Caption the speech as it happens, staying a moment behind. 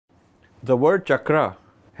The word chakra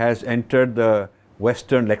has entered the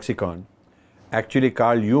Western lexicon. Actually,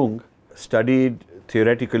 Carl Jung studied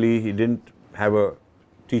theoretically. He didn't have a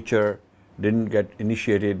teacher, didn't get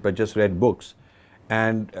initiated, but just read books.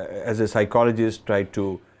 And as a psychologist, tried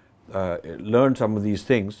to learn some of these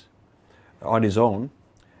things on his own.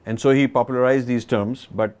 And so he popularized these terms,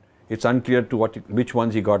 but it's unclear to which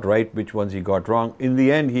ones he got right, which ones he got wrong. In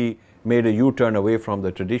the end, he made a U-turn away from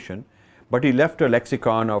the tradition, but he left a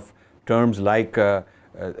lexicon of terms like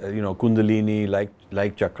Kundalini,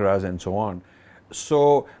 like chakras, and so on.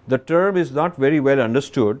 So the term is not very well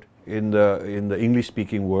understood in the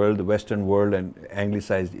English-speaking world, the Western world, and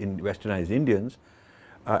Westernized Indians,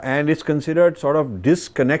 and it's considered sort of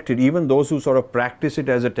disconnected. Even those who sort of practice it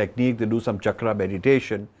as a technique, they do some chakra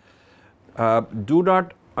meditation, do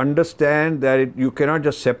not understand that you cannot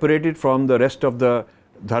just separate it from the rest of the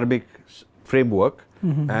Dharmic framework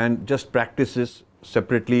and just practice this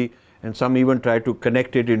separately, and some even try to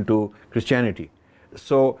connect it into Christianity.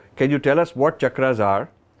 So can you tell us what chakras are,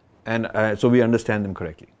 and so we understand them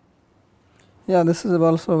correctly? Yeah, this is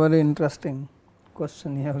also a very interesting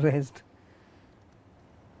question you have raised.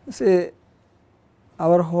 See,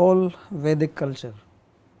 our whole Vedic culture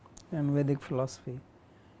and Vedic philosophy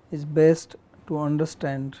is based to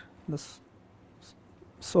understand the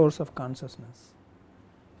source of consciousness,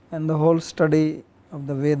 and the whole study of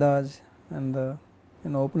the Vedas and the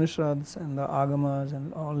Upanishads and the Agamas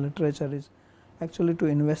and all literature is actually to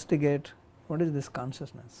investigate what is this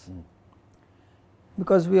consciousness.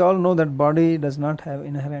 Because we all know that body does not have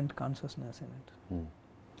inherent consciousness in it.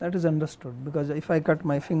 That is understood, because if I cut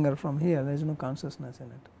my finger from here, there is no consciousness in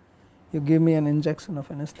it. You give me an injection of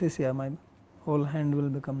anesthesia, my whole hand will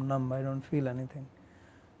become numb, I don't feel anything.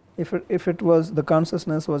 If it was, the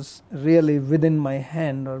consciousness was really within my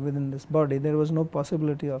hand or within this body, there was no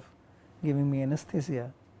possibility of giving me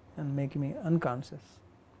anesthesia and making me unconscious.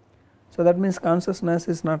 So that means consciousness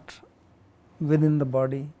is not within the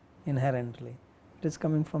body inherently, it is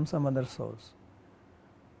coming from some other source.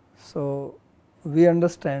 So we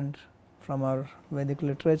understand from our Vedic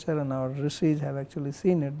literature, and our rishis have actually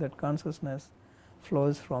seen it, that consciousness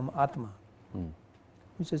flows from Atma,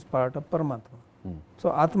 which is part of Paramatma.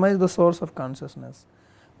 So Atma is the source of consciousness.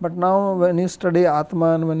 But now when you study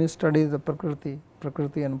Atma and when you study the Prakriti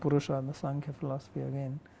and Purusha, the Sankhya philosophy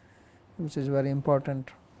again, which is very important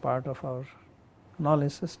part of our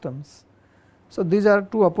knowledge systems. So these are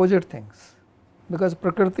two opposite things, because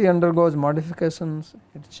Prakriti undergoes modifications,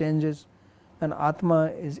 it changes, and Atma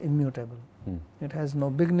is immutable. It has no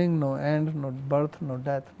beginning, no end, no birth, no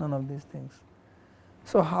death, none of these things.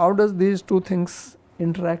 So how does these two things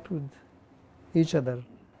interact with each other?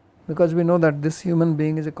 Because we know that this human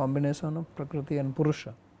being is a combination of Prakriti and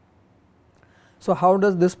Purusha. So how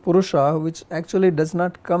does this Purusha, which actually does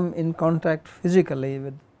not come in contact physically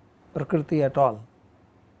with Prakriti at all,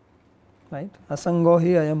 right? Asango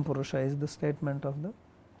hi ayam Purusha is the statement of the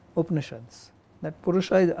Upanishads, that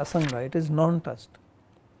Purusha is asanga, it is non-touched.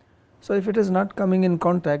 So if it is not coming in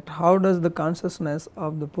contact, how does the consciousness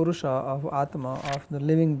of the Purusha, of Atma, of the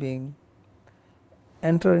living being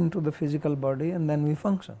enter into the physical body, and then we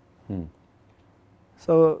function?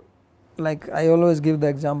 So like I always give the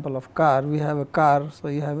example of car. We have a car, so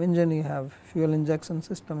you have engine, you have fuel injection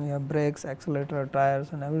system, you have brakes, accelerator,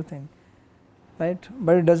 tires and everything, right?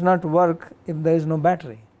 But it does not work if there is no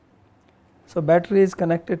battery. So battery is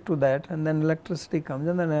connected to that, and then electricity comes,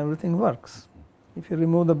 and then everything works. If you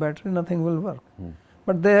remove the battery, nothing will work.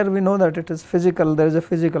 But there we know that it is physical, there is a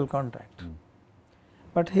physical contact.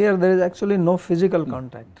 But here there is actually no physical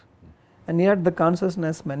contact, and yet the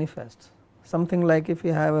consciousness manifests. Something like if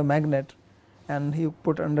you have a magnet and you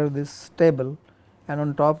put under this table, and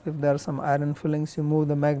on top if there are some iron fillings, you move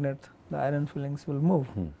the magnet, the iron fillings will move.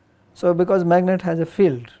 So because magnet has a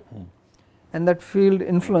field, and that field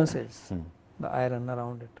influences the iron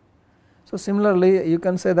around it. So similarly you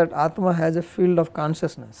can say that Atma has a field of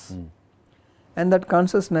consciousness, and that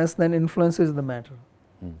consciousness then influences the matter.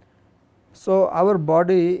 So our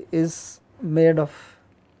body is made of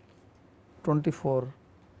 24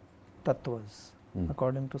 tattvas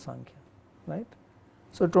according to Sankhya, right?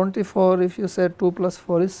 So 24, if you say 2 plus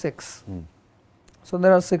 4 is 6. So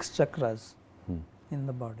there are 6 chakras in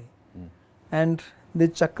the body, and the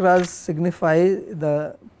chakras signify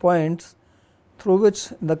the points through which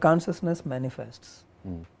the consciousness manifests.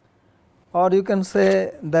 Or you can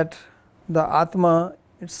say that the Atma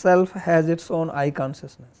itself has its own I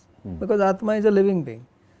consciousness, because Atma is a living being.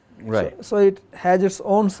 Right. So it has its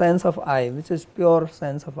own sense of I, which is pure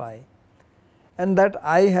sense of I, and that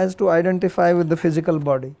I has to identify with the physical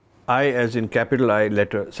body. I as in capital I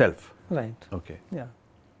letter self. Right. Okay. Yeah.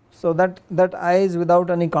 So that I is without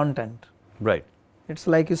any content. Right. It's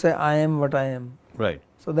like you say, I am what I am. Right.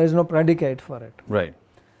 So there is no predicate for it. Right.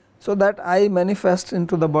 So that I manifests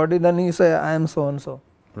into the body, then you say, I am so and so.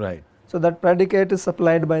 Right. So that predicate is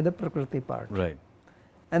supplied by the Prakriti part. Right.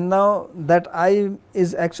 And now that I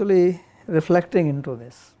is actually reflecting into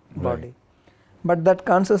this body. Right. But that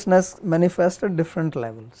consciousness manifests at different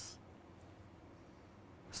levels.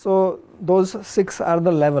 So those 6 are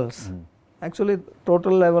the levels. Actually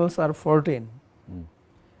total levels are 14.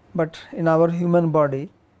 But in our human body,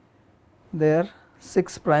 there are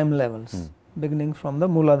 6 prime levels, beginning from the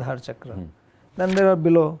Mooladhara chakra. Then there are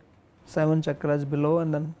below, 7 chakras below,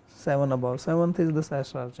 and then 7 above. 7th is the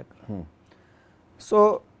Sahasrara chakra.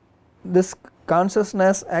 So this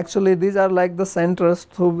consciousness, actually these are like the centers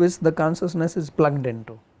through which the consciousness is plugged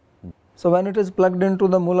into. So when it is plugged into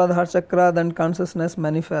the Mooladhara chakra, then consciousness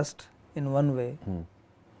manifests in one way.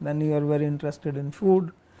 Then you are very interested in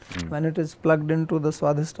food. When it is plugged into the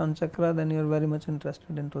Swadhisthana chakra, then you are very much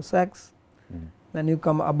interested into sex. Then you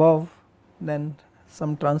come above, then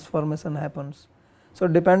some transformation happens. So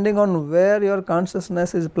depending on where your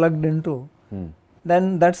consciousness is plugged into,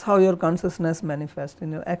 then that's how your consciousness manifests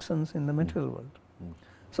in your actions in the material world.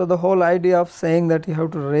 So the whole idea of saying that you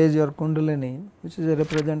have to raise your Kundalini, which is a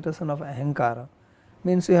representation of Ahankara,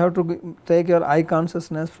 means you have to take your I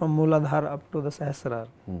consciousness from Mooladhara up to the Sahasrara.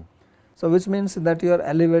 So which means that you are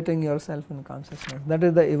elevating yourself in consciousness. That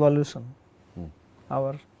is the evolution.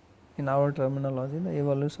 In our terminology, the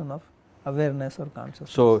evolution of awareness or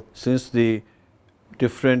consciousness. So since the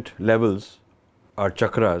different levels or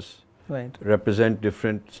chakras represent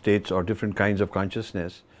different states or different kinds of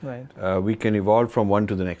consciousness, we can evolve from one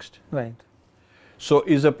to the next. Right. So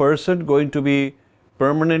is a person going to be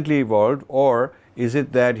permanently evolved, or is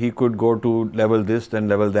it that he could go to level this, then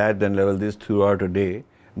level that, then level this throughout a day,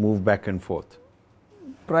 move back and forth?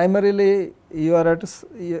 Primarily you are at,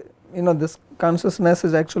 this consciousness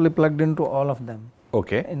is actually plugged into all of them.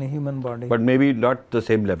 Okay. In a human body. But maybe not the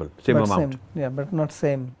same level, same amount. But not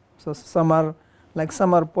same. So some are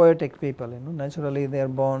poetic people, naturally they are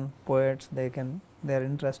born poets, they are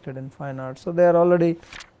interested in fine art. So they are already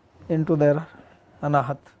into their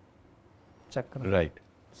Anahat chakra. Right.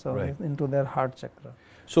 So into their heart chakra.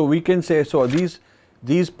 So we can say, so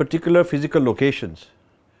these particular physical locations,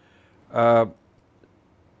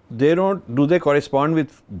 do they correspond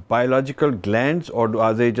with biological glands, or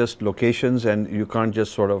are they just locations and you can't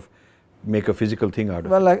just sort of make a physical thing out of it?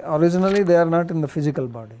 Well, originally they are not in the physical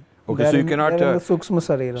body. Okay, so you cannot. They are in the Sukshma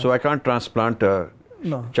Sarira. So I can't transplant a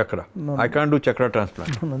chakra. No. I can't do chakra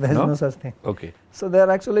transplant. No, there is no such thing. Okay. So they are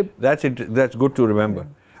actually. That's good to remember.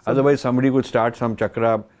 So otherwise, somebody could start some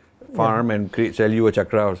chakra farm and sell you a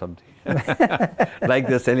chakra or something. Like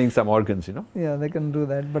they're selling some organs, Yeah, they can do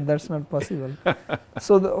that, but that's not possible.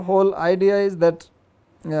 So the whole idea is that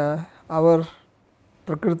our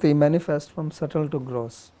Prakriti manifests from subtle to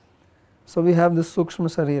gross. So we have this Sukshma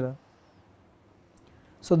Sarira.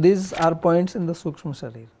 So these are points in the Sukshma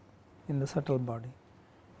Sarira, in the subtle body.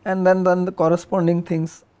 And then the corresponding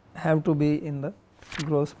things have to be in the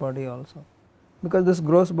gross body also. Because this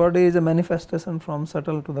gross body is a manifestation from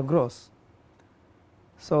subtle to the gross.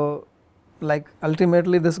 So like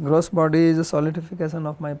ultimately this gross body is a solidification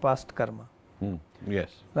of my past karma. Yes.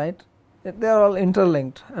 Right? They are all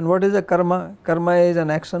interlinked. And what is a karma? Karma is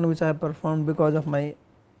an action which I have performed because of my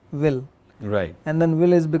will. Right. And then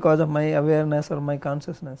will is because of my awareness or my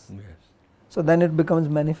consciousness. Yes. So then it becomes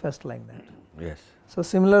manifest like that. Yes. So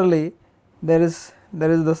similarly, there is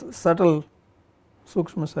the subtle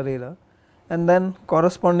Sukshma Sarira, and then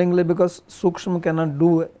correspondingly, because Sukshma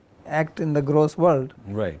cannot act in the gross world,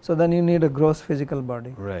 right. So then you need a gross physical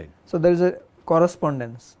body. Right. So there is a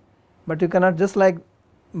correspondence, but you cannot, just like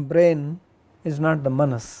brain is not the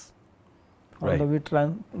manas, although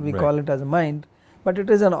we call it as mind, but it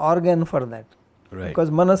is an organ for that. Right.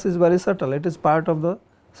 Because manas is very subtle, it is part of the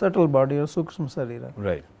subtle body or Sukshma Sarira.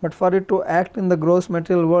 Right. But for it to act in the gross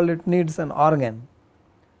material world, it needs an organ.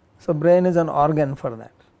 So brain is an organ for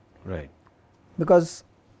that. Right. Because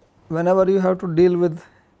whenever you have to deal with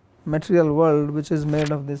material world which is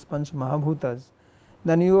made of these Panch Mahabhutas,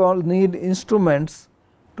 then you all need instruments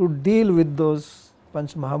to deal with those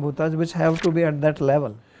Panch Mahabhutas which have to be at that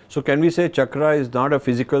level. So can we say chakra is not a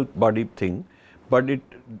physical body thing, but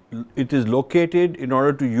it is located in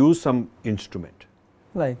order to use some instrument?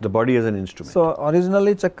 Right. The body as an instrument. So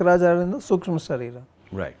originally chakras are in the Sukshma Sarira.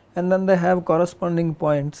 Right. And then they have corresponding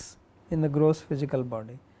points in the gross physical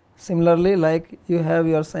body. Similarly, like you have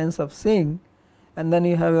your sense of seeing, and then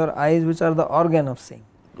you have your eyes which are the organ of seeing.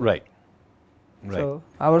 Right. Right. So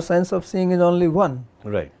our sense of seeing is only one.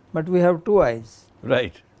 Right. But we have two eyes.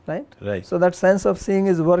 Right. right? Right. So that sense of seeing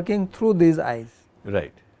is working through these eyes.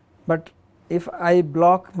 Right. But if I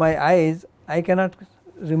block my eyes, I cannot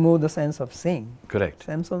remove the sense of seeing. Correct.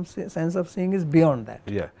 Sense of seeing is beyond that.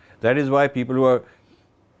 Yeah. That is why people who are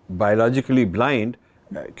biologically blind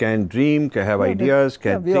can dream, can have ideas,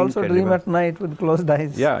 can we think. also dream at night with closed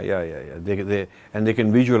eyes. Yeah. They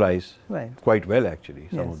can visualize Right. quite well, actually,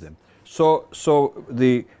 some Yes. of them. So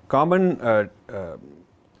the common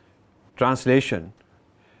translation,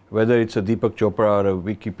 whether it's a Deepak Chopra or a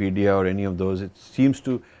Wikipedia or any of those, it seems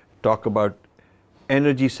to talk about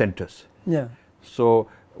energy centers. Yeah. So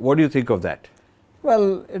what do you think of that?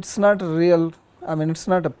 Well, it's not a real, I mean, it's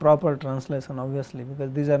not a proper translation, obviously,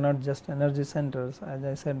 because these are not just energy centers. As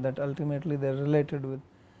I said, that ultimately they are related with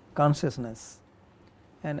consciousness,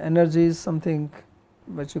 and energy is something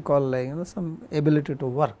which you call like, you know, some ability to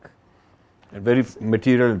work. And very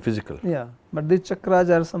material and physical. Yeah, but these chakras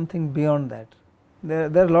are something beyond that. There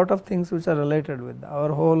are a lot of things which are related with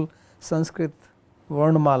our whole Sanskrit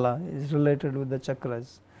Varnamala is related with the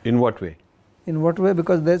chakras. In what way? In what way?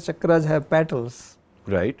 Because the chakras have petals.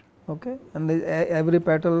 Right. Okay, and every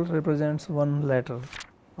petal represents one letter.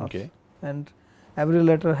 Okay. And every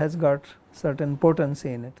letter has got certain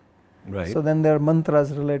potency in it. Right. So then there are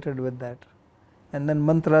mantras related with that, and then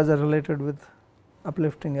mantras are related with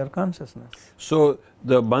uplifting your consciousness. So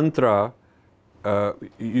the mantra,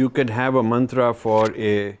 you can have a mantra for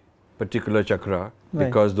a particular chakra, Right.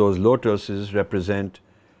 because those lotuses represent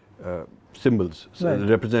symbols, so Right. they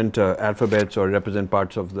represent alphabets or represent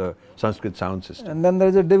parts of the Sanskrit sound system. And then there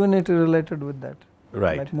is a divinity related with that.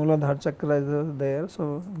 Right. Like Muladhara chakra is there,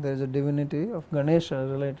 so there is a divinity of Ganesha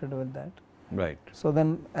related with that. Right. So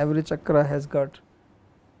then every chakra has got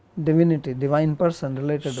divinity, divine person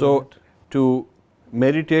related So with it. to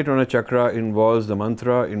meditate on a chakra involves the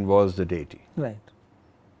mantra, involves the deity. Right.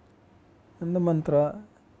 And the mantra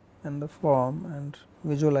and the form and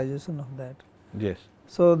visualization of that. Yes.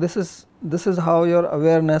 So this is how your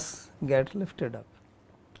awareness gets lifted up.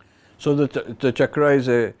 So the chakra is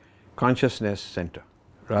a consciousness center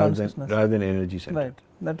rather than energy center. Right.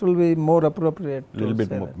 That will be more appropriate. Little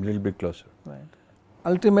bit closer. Right.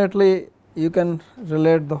 Ultimately, you can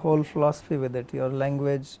relate the whole philosophy with it. Your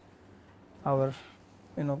language, our,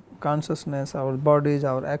 consciousness, our bodies,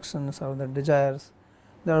 our actions, our desires,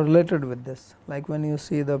 they are related with this. Like when you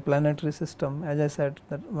see the planetary system, as I said,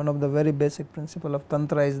 that one of the very basic principle of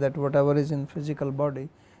Tantra is that whatever is in physical body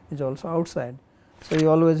is also outside. So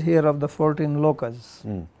you always hear of the 14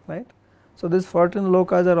 lokas, right? So these 14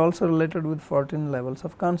 lokas are also related with 14 levels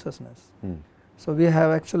of consciousness. So we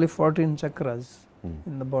have actually 14 chakras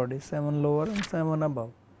in the body, 7 lower and 7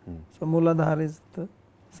 above. So Muladhara is the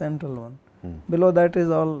central one. Below that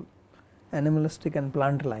is all animalistic and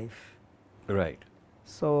plant life. Right.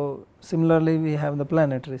 So similarly we have the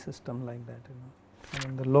planetary system like that,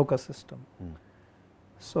 the loka system.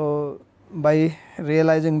 So by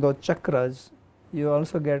realizing those chakras, you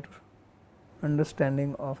also get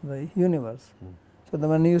understanding of the universe. So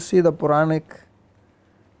when you see the Puranic,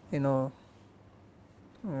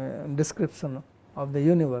 description of the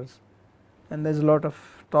universe, and there's a lot of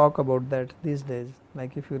talk about that these days.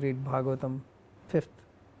 Like if you read Bhagavatam 5th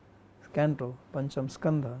canto, Pancham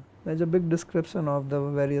Skandha, there's a big description of the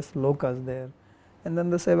various lokas there, and then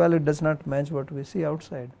they say, well, it does not match what we see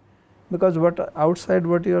outside, because outside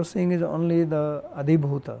what you are seeing is only the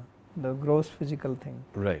adhibhuta, the gross physical thing.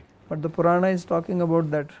 Right. But the Purana is talking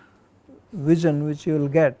about that vision which you will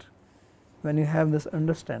get when you have this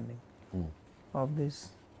understanding of these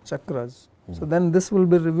chakras. So then this will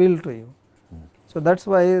be revealed to you. So that's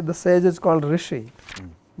why the sage is called Rishi,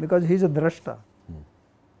 because he is a drashta.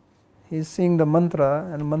 He is seeing the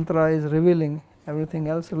mantra, and mantra is revealing everything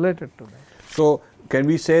else related to that. So can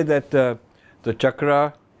we say that the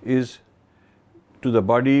chakra is to the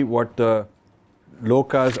body what the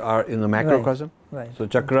lokas are in the macrocosm? Right. So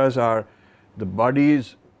chakras are the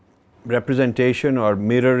body's representation or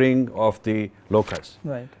mirroring of the lokas.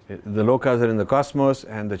 Right. The lokas are in the cosmos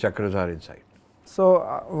and the chakras are inside. So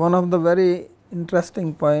one of the very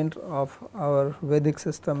interesting point of our Vedic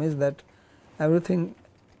system is that everything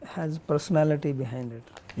has personality behind it.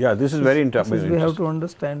 Yeah, this is very interesting. We have to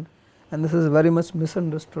understand, and this is very much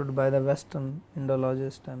misunderstood by the Western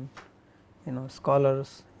Indologists and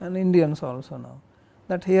scholars and Indians also now.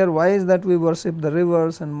 That here, why is that we worship the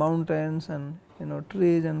rivers and mountains and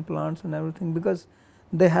trees and plants and everything? Because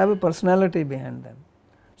they have a personality behind them.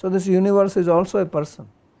 So this universe is also a person,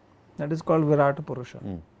 that is called Virata Purusha.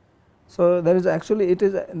 So there is actually,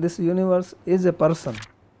 this universe is a person.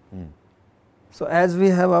 So as we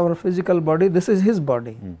have our physical body, this is his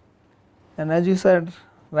body. And as you said,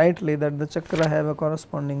 rightly that the chakra have a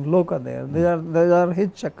corresponding loka there. They are his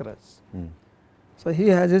chakras. So he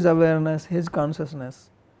has his awareness, his consciousness.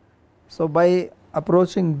 So by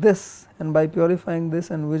approaching this and by purifying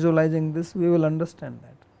this and visualizing this, we will understand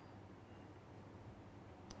that.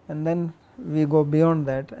 And then we go beyond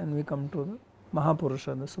that and we come to the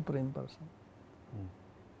Mahapurusha, the Supreme Person.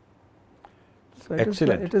 So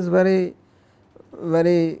Excellent. It is very,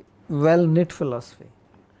 very well knit philosophy.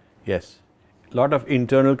 Yes, lot of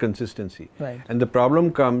internal consistency. Right. And the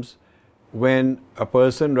problem comes when a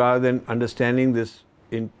person, rather than understanding this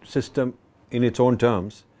system in its own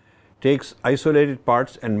terms, takes isolated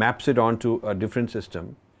parts and maps it onto a different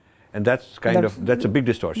system, and that's a big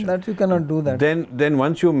distortion. That you cannot do that. Then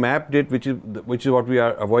once you mapped it, which is what we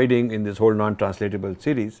are avoiding in this whole non-translatable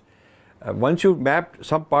series, once you've mapped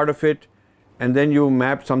some part of it, and then you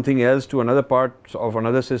map something else to another part of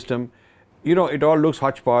another system, it all looks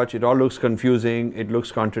hodgepodge, it all looks confusing, it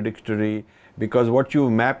looks contradictory, because what you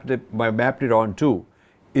mapped it onto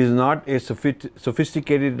is not a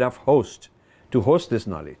sophisticated enough host to host this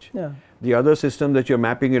knowledge. Yeah. The other system that you're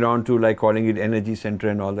mapping it onto, like calling it energy center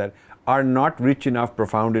and all that, are not rich enough,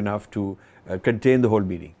 profound enough to contain the whole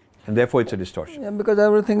meaning, and therefore it's a distortion. Yeah, because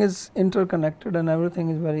everything is interconnected and everything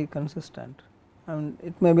is very consistent. I mean,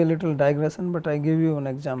 it may be a little digression, but I give you an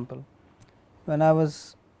example. When I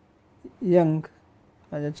was young,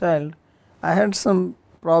 as a child, I had some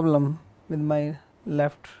problem with my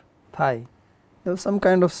left thigh. There was some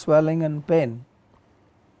kind of swelling and pain.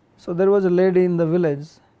 So there was a lady in the village,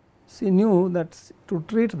 she knew that to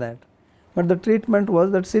treat that, but the treatment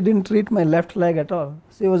was that she didn't treat my left leg at all.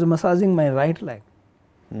 She was massaging my right leg,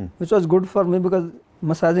 which was good for me because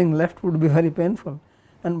massaging left would be very painful.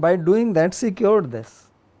 And by doing that, she cured this.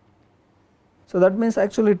 So that means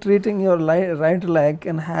actually treating your right leg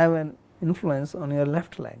can have an influence on your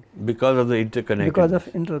left leg. Because of the interconnectedness. Because of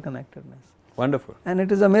interconnectedness. Wonderful. And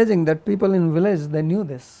it is amazing that people in village, they knew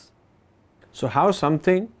this. So how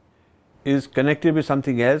something is connected with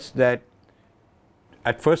something else that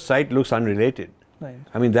at first sight looks unrelated. Right.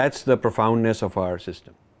 I mean, that's the profoundness of our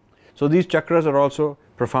system. So these chakras are also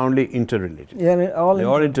profoundly interrelated. Yeah, They're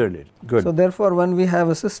all interrelated. Good. So therefore, when we have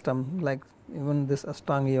a system like even this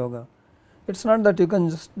Ashtanga Yoga, it's not that you can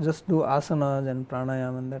just do asanas and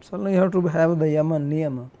pranayama and that's all. No, you have to have the yama and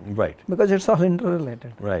niyama. Right. Because it's all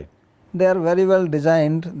interrelated. Right. They are very well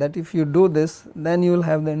designed that if you do this, then you will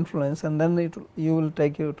have the influence and then you will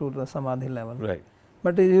take you to the samadhi level. Right.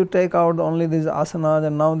 But if you take out only these asanas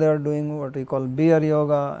and now they are doing what we call bear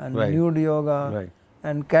yoga and nude yoga. Right.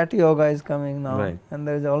 And cat yoga is coming now, right. And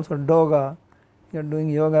there is also doga, you are doing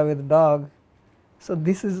yoga with dog. So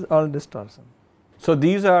this is all distortion. So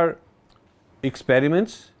these are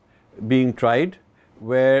experiments being tried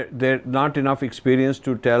where there's not enough experience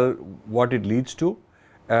to tell what it leads to.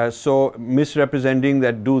 So misrepresenting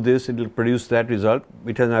that do this, it will produce that result,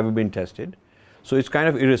 which has never been tested. So it's kind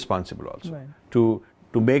of irresponsible also. Right.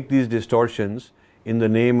 To make these distortions in the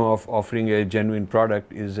name of offering a genuine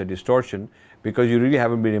product is a distortion, because you really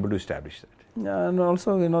haven't been able to establish that. Yeah, and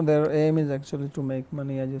also their aim is actually to make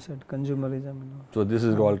money, as you said, consumerism. So this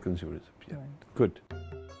is all consumerism. Yeah. Right. Good.